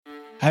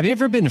Have you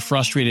ever been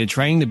frustrated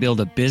trying to build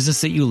a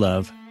business that you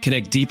love,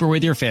 connect deeper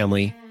with your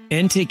family,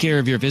 and take care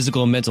of your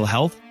physical and mental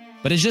health,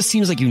 but it just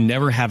seems like you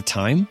never have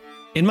time?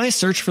 In my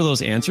search for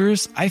those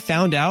answers, I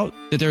found out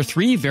that there are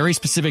 3 very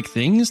specific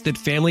things that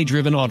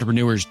family-driven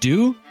entrepreneurs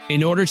do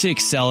in order to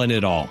excel in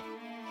it all.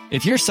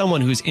 If you're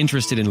someone who's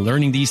interested in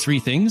learning these 3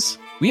 things,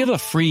 we have a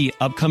free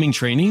upcoming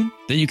training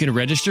that you can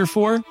register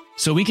for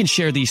so we can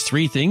share these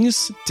 3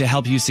 things to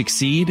help you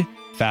succeed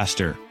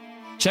faster.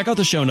 Check out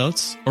the show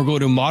notes or go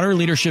to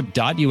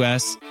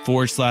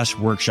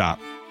modernleadership.us/workshop.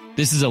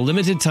 This is a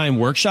limited time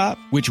workshop,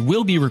 which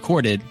will be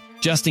recorded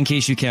just in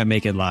case you can't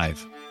make it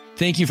live.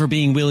 Thank you for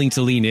being willing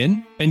to lean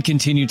in and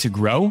continue to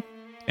grow.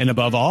 And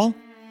above all,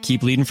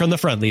 keep leading from the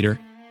front, leader.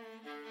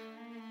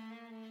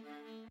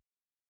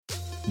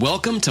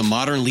 Welcome to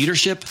Modern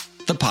Leadership,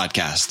 the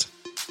podcast,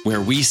 where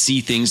we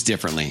see things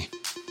differently.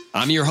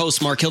 I'm your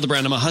host, Mark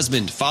Hildebrand. I'm a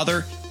husband,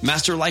 father,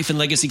 master life and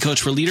legacy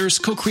coach for leaders,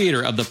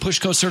 co-creator of the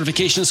Pushco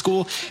Certification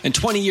School, and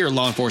 20-year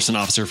law enforcement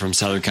officer from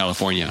Southern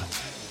California.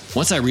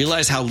 Once I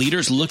realized how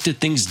leaders looked at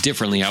things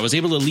differently, I was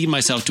able to lead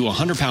myself to a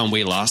 100-pound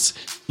weight loss,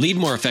 lead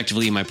more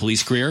effectively in my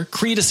police career,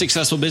 create a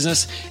successful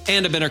business,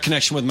 and a better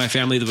connection with my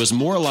family that was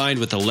more aligned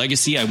with the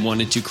legacy I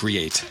wanted to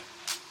create.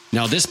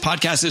 Now, this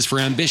podcast is for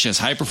ambitious,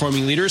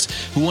 high-performing leaders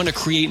who want to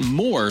create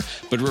more,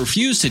 but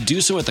refuse to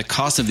do so at the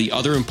cost of the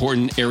other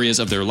important areas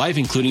of their life,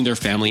 including their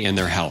family and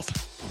their health.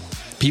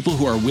 People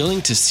who are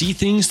willing to see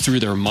things through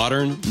their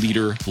modern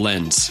leader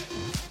lens.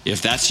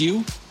 If that's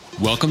you,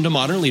 welcome to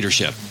Modern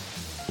Leadership.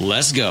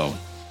 Let's go.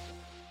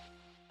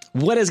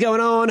 What is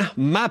going on,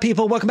 my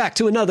people? Welcome back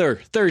to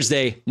another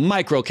Thursday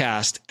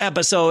Microcast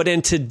episode.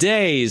 In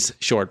today's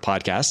short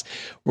podcast,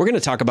 we're going to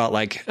talk about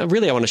I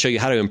want to show you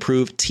how to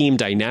improve team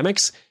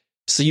dynamics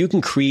so you can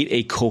create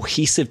a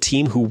cohesive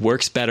team who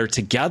works better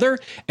together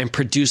and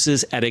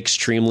produces at an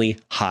extremely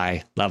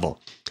high level.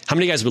 How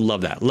many of you guys would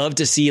love that? Love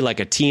to see a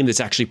team that's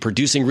actually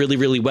producing really,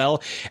 really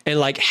well and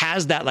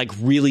has that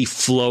really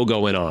flow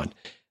going on.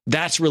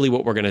 That's really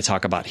what we're going to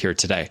talk about here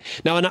today.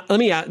 Now, let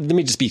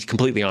me just be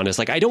completely honest.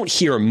 I don't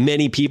hear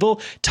many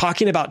people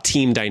talking about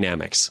team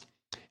dynamics.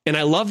 And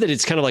I love that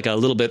it's kind of a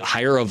little bit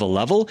higher of a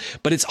level,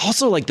 but it's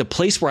also the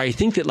place where I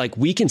think that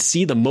we can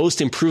see the most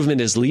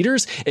improvement as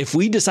leaders if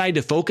we decide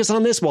to focus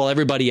on this while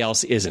everybody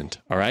else isn't.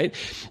 All right.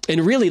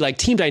 And really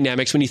team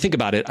dynamics, when you think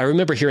about it, I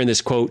remember hearing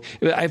this quote.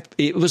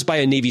 It was by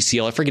a Navy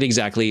SEAL. I forget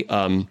exactly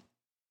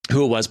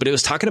who it was, but it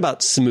was talking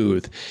about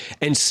smooth,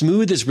 and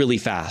smooth is really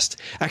fast.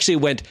 Actually,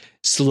 it went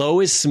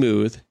slow is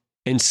smooth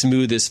and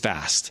smooth is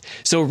fast.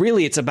 So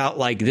really it's about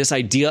this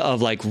idea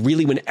of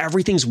really when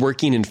everything's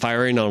working and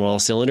firing on all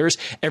cylinders,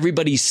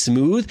 everybody's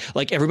smooth,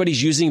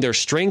 everybody's using their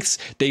strengths.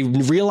 They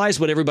realize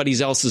what everybody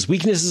else's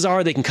weaknesses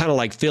are. They can kind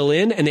of fill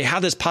in, and they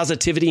have this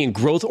positivity and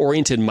growth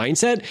oriented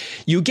mindset.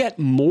 You get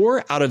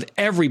more out of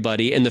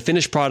everybody, and the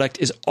finished product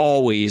is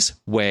always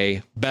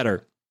way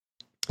better.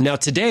 Now,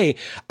 today,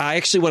 I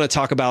actually want to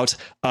talk about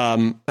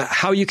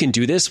how you can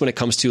do this when it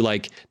comes to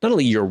not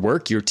only your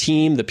work, your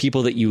team, the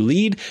people that you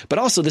lead, but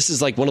also this is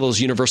one of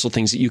those universal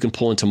things that you can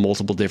pull into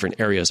multiple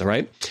different areas. All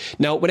right.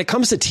 Now, when it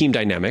comes to team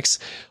dynamics,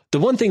 the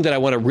one thing that I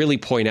want to really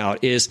point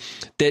out is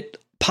that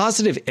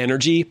positive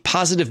energy,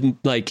 positive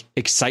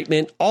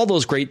excitement, all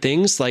those great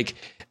things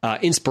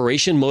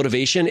inspiration,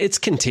 motivation, it's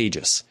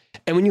contagious.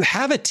 And when you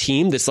have a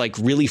team that's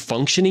really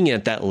functioning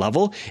at that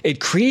level, it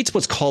creates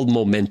what's called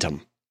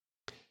momentum.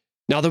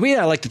 Now, the way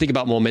I like to think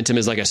about momentum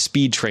is like a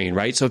speed train,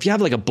 right? So if you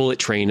have a bullet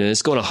train and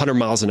it's going 100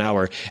 miles an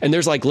hour and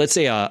there's let's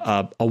say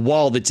a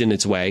wall that's in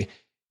its way,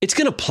 it's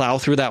going to plow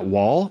through that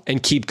wall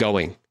and keep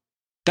going.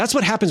 That's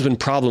what happens when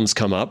problems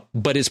come up,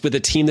 but it's with a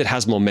team that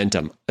has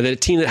momentum, a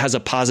team that has a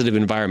positive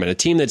environment, a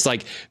team that's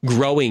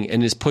growing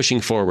and is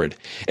pushing forward.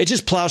 It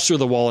just plows through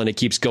the wall and it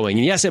keeps going.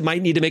 And yes, it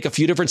might need to make a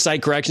few different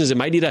side corrections. It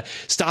might need to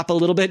stop a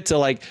little bit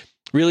to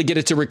really get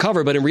it to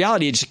recover, but in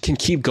reality, it just can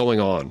keep going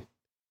on.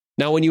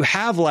 Now, when you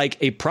have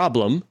a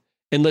problem,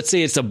 and let's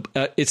say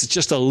it's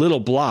just a little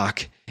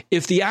block,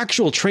 if the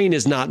actual train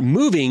is not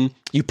moving,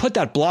 you put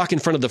that block in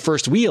front of the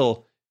first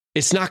wheel,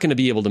 it's not going to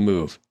be able to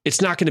move.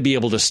 It's not going to be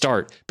able to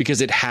start because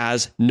it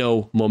has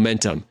no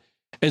momentum.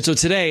 And so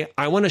today,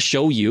 I want to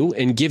show you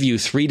and give you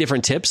 3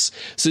 different tips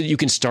so that you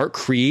can start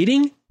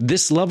creating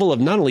this level of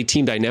not only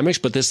team dynamics,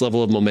 but this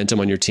level of momentum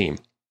on your team.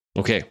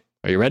 Okay,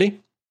 are you ready?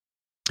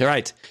 All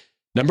right.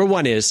 Number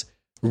 1 is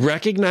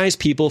recognize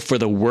people for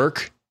the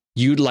work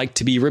you'd like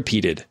to be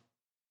repeated.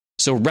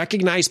 So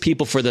recognize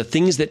people for the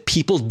things that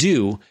people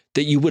do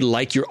that you would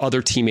like your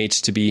other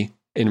teammates to be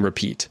and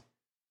repeat.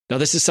 Now,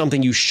 this is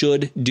something you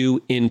should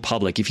do in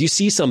public. If you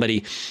see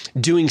somebody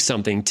doing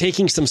something,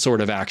 taking some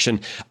sort of action,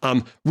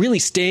 really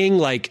staying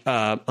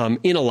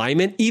in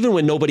alignment, even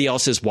when nobody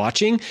else is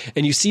watching,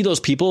 and you see those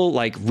people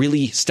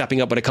really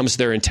stepping up when it comes to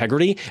their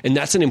integrity, and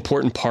that's an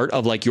important part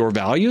of your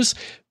values,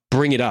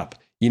 bring it up.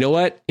 You know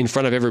what? In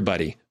front of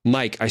everybody.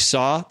 Mike, I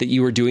saw that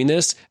you were doing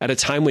this at a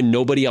time when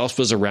nobody else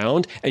was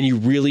around, and you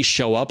really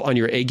show up on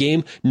your A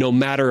game, no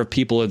matter if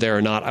people are there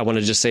or not. I want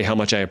to just say how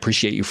much I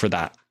appreciate you for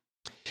that.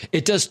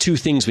 It does two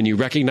things when you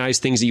recognize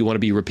things that you want to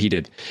be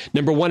repeated.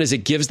 Number one is it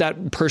gives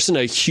that person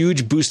a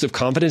huge boost of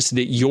confidence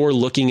that you're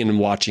looking and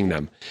watching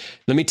them.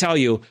 Let me tell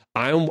you,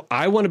 I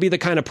want to be the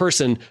kind of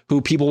person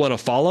who people want to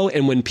follow.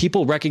 And when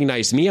people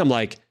recognize me, I'm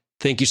like,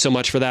 thank you so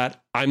much for that.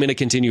 I'm going to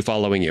continue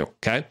following you.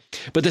 Okay.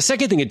 But the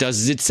second thing it does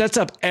is it sets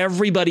up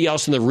everybody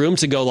else in the room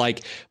to go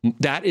like,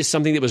 that is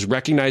something that was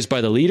recognized by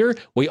the leader.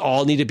 We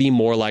all need to be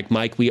more like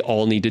Mike. We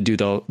all need to do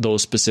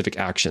those specific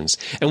actions.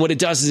 And what it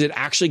does is it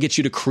actually gets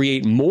you to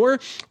create more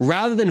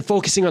rather than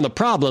focusing on the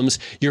problems.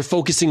 You're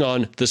focusing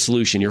on the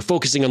solution. You're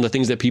focusing on the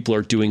things that people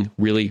are doing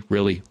really,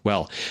 really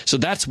well. So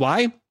that's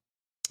why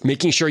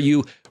making sure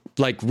you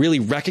like really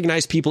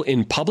recognize people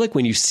in public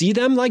when you see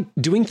them like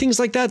doing things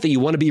like that you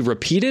want to be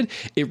repeated,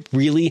 it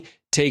really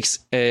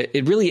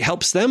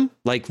helps them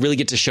like really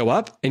get to show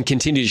up and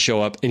continue to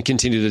show up and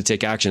continue to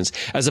take actions,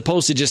 as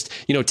opposed to just,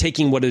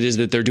 taking what it is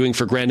that they're doing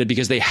for granted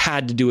because they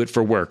had to do it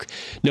for work.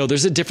 No,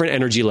 there's a different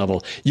energy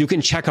level. You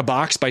can check a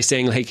box by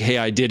saying like, hey,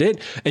 I did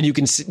it. And you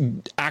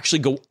can actually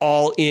go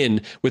all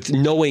in with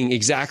knowing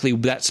exactly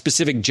that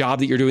specific job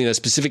that you're doing, that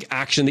specific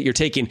action that you're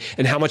taking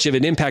and how much of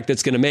an impact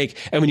that's going to make.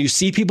 And when you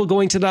see people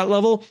going to that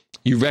level,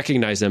 you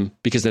recognize them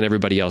because then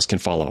everybody else can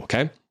follow.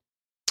 Okay.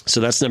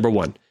 So that's number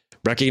one.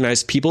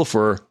 Recognize people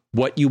for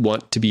what you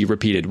want to be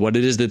repeated, what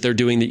it is that they're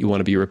doing that you want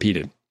to be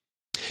repeated.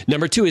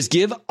 Number two is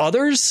give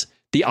others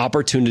the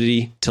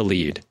opportunity to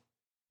lead.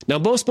 Now,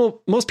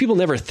 most people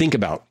never think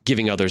about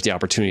giving others the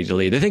opportunity to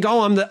lead. They think,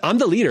 oh, I'm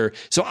the leader,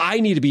 so I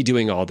need to be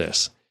doing all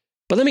this.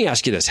 But let me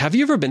ask you this. Have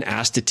you ever been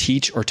asked to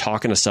teach or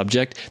talk on a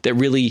subject that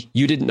really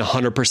you didn't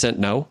 100%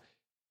 know?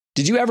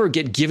 Did you ever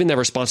get given the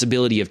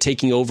responsibility of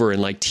taking over and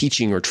like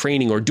teaching or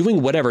training or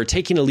doing whatever,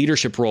 taking a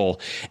leadership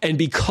role? And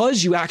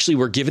because you actually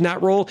were given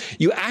that role,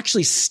 you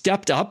actually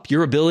stepped up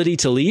your ability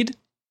to lead?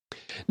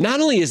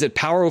 Not only is it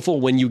powerful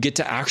when you get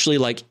to actually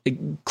like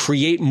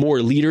create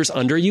more leaders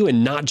under you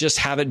and not just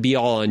have it be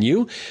all on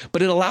you,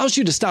 but it allows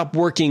you to stop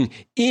working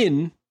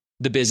in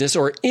the business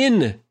or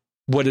in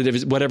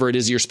whatever it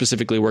is you're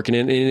specifically working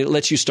in, and it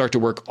lets you start to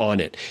work on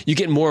it. You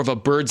get more of a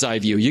bird's eye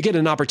view. You get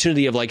an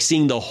opportunity of like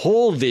seeing the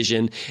whole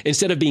vision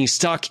instead of being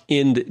stuck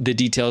in the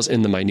details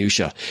and the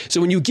minutia. So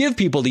when you give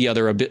people you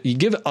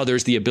give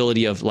others the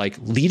ability of like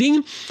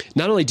leading,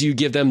 not only do you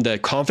give them the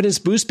confidence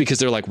boost because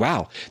they're like,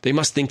 wow, they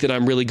must think that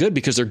I'm really good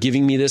because they're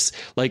giving me this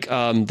like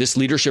this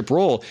leadership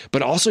role,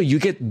 but also you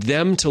get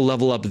them to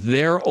level up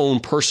their own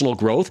personal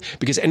growth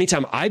because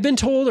anytime I've been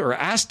told or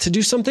asked to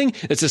do something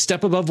that's a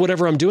step above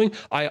whatever I'm doing,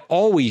 I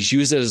always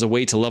use it as a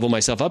way to level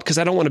myself up because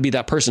I don't want to be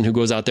that person who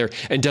goes out there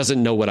and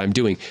doesn't know what I'm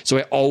doing. So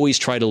I always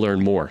try to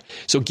learn more.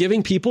 So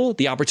giving people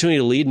the opportunity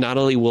to lead, not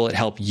only will it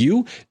help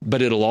you,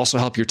 but it'll also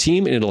help your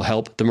team and it'll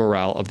help the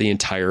morale of the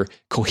entire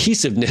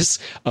cohesiveness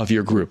of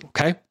your group.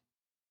 Okay.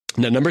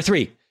 Now, number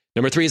three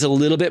is a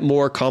little bit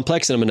more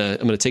complex, and I'm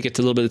going to take it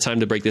to a little bit of time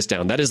to break this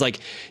down. That is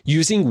like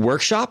using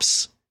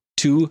workshops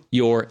to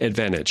your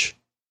advantage.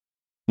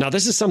 Now,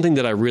 this is something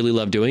that I really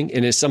love doing,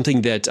 and it's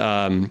something that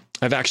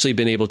I've actually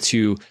been able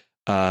to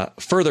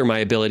further my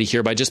ability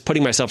here by just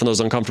putting myself in those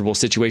uncomfortable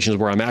situations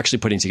where I'm actually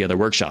putting together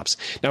workshops.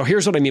 Now,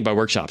 here's what I mean by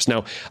workshops.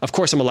 Now, of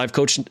course, I'm a life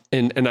coach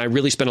and I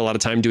really spend a lot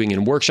of time doing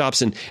in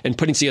workshops and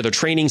putting together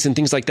trainings and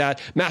things like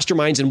that,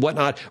 masterminds and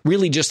whatnot,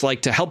 really just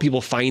like to help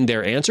people find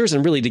their answers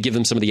and really to give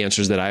them some of the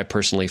answers that I have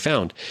personally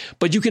found.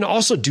 But you can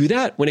also do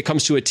that when it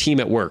comes to a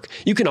team at work.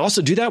 You can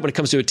also do that when it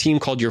comes to a team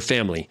called your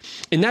family.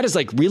 And that is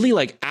like really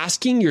like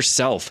asking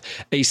yourself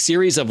a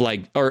series of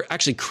like, or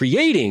actually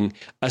creating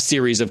a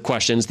series of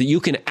questions that you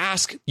can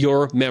ask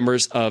your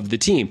members of the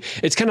team.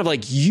 It's kind of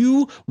like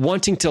you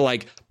wanting to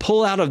like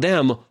pull out of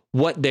them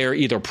what they're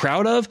either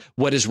proud of,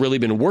 what has really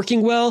been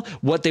working well,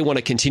 what they want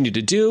to continue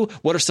to do,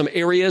 what are some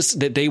areas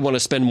that they want to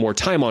spend more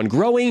time on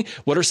growing,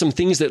 what are some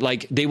things that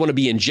like they want to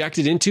be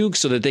injected into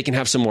so that they can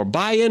have some more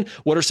buy-in,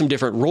 what are some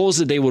different roles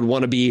that they would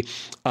want to be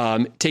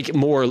take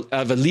more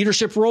of a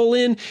leadership role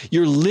in.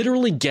 You're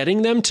literally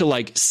getting them to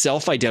like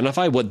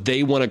self-identify what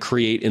they want to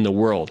create in the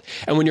world.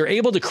 And when you're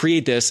able to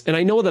create this, and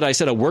I know that I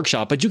said a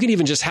workshop, but you can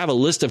even just have a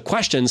list of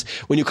questions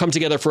when you come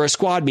together for a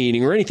squad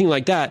meeting or anything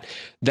like that.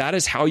 That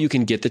is how you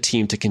can get the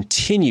team to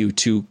continue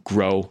to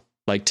grow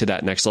like to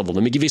that next level.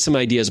 Let me give you some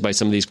ideas by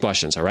some of these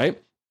questions. All right.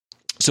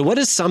 So what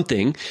is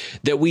something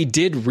that we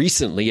did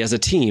recently as a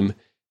team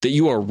that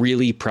you are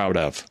really proud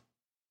of?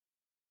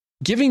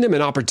 Giving them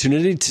an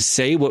opportunity to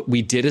say what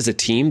we did as a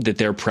team that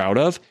they're proud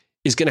of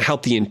is going to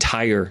help the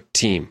entire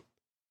team.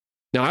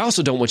 Now, I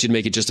also don't want you to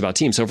make it just about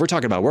team. So if we're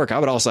talking about work, I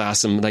would also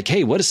ask them like,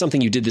 hey, what is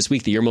something you did this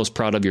week that you're most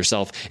proud of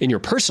yourself in your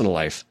personal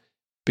life?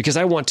 Because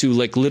I want to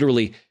like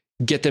literally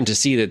get them to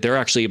see that they're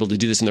actually able to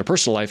do this in their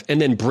personal life and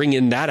then bring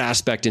in that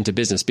aspect into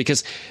business.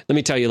 Because let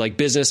me tell you, like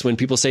business, when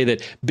people say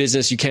that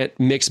business, you can't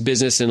mix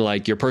business and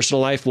like your personal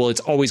life, well,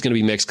 it's always going to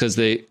be mixed because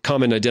the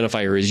common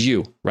identifier is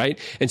you, right?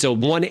 And so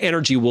one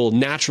energy will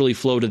naturally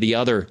flow to the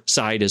other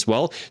side as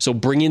well. So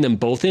bringing them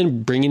both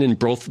in, bringing in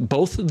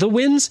both the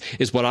wins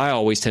is what I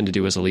always tend to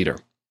do as a leader.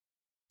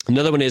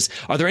 Another one is,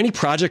 are there any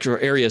projects or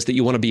areas that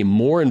you want to be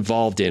more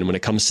involved in when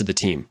it comes to the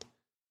team?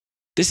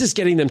 This is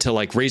getting them to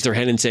like raise their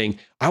hand and saying,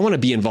 I want to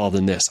be involved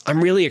in this. I'm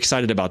really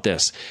excited about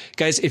this.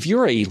 Guys, if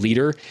you're a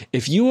leader,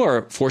 if you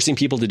are forcing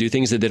people to do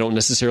things that they don't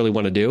necessarily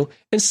want to do,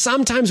 and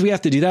sometimes we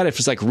have to do that if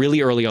it's like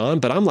really early on,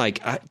 but I'm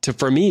like,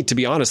 for me, to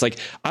be honest, like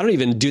I don't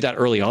even do that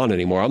early on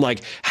anymore. I'm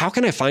like, how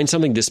can I find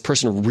something this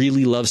person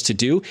really loves to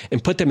do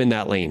and put them in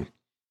that lane?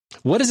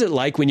 What is it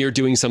like when you're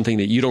doing something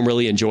that you don't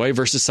really enjoy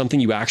versus something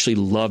you actually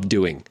love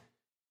doing?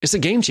 It's a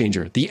game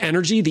changer. The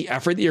energy, the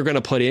effort that you're going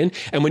to put in.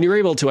 And when you're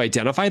able to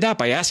identify that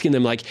by asking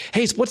them like,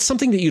 hey, what's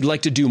something that you'd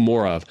like to do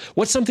more of?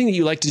 What's something that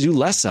you like to do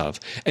less of?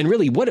 And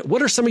really,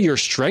 what are some of your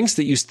strengths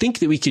that you think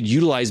that we could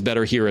utilize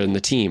better here in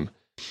the team?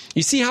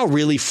 You see how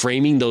really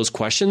framing those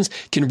questions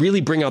can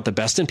really bring out the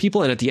best in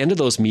people. And at the end of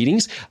those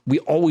meetings, we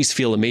always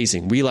feel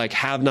amazing. We like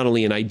have not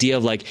only an idea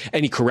of like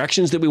any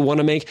corrections that we want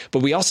to make,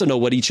 but we also know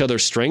what each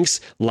other's strengths,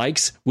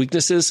 likes,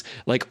 weaknesses,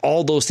 like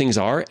all those things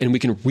are. And we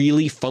can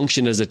really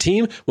function as a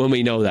team when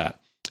we know that.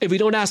 If we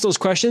don't ask those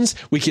questions,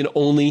 we can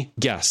only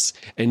guess.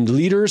 And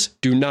leaders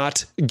do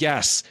not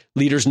guess.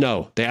 Leaders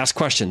know. They ask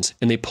questions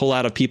and they pull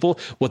out of people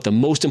what the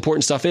most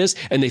important stuff is,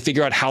 and they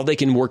figure out how they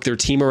can work their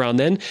team around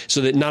then so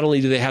that not only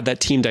do they have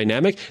that team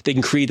dynamic, they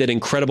can create that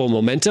incredible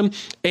momentum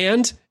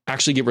and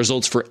actually get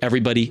results for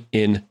everybody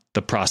in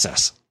the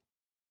process.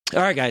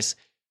 All right, guys.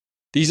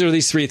 These are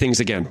these three things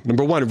again.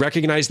 Number one,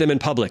 recognize them in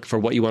public for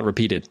what you want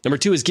repeated. Number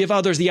two is give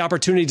others the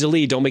opportunity to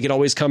lead. Don't make it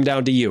always come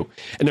down to you.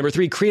 And number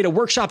three, create a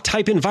workshop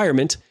type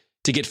environment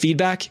to get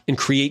feedback and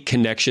create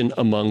connection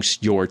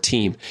amongst your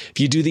team. If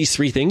you do these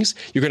three things,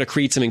 you're going to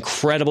create some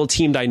incredible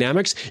team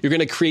dynamics. You're going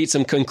to create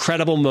some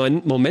incredible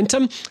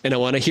momentum. And I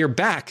want to hear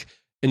back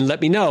and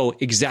let me know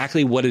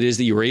exactly what it is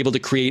that you were able to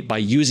create by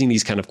using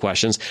these kind of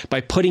questions,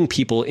 by putting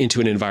people into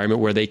an environment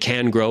where they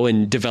can grow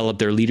and develop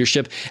their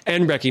leadership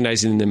and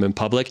recognizing them in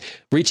public.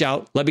 Reach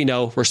out, let me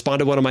know, respond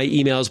to one of my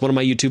emails, one of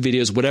my YouTube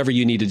videos, whatever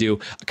you need to do,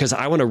 because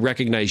I want to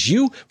recognize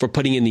you for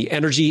putting in the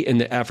energy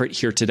and the effort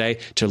here today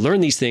to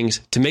learn these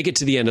things, to make it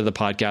to the end of the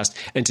podcast,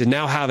 and to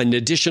now have an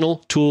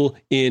additional tool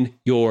in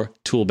your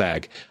tool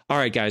bag. All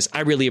right, guys,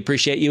 I really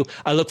appreciate you.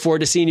 I look forward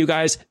to seeing you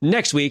guys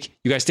next week.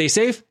 You guys stay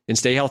safe and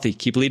stay healthy.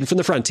 Keep leading from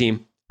the front,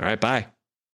 team. All right, bye.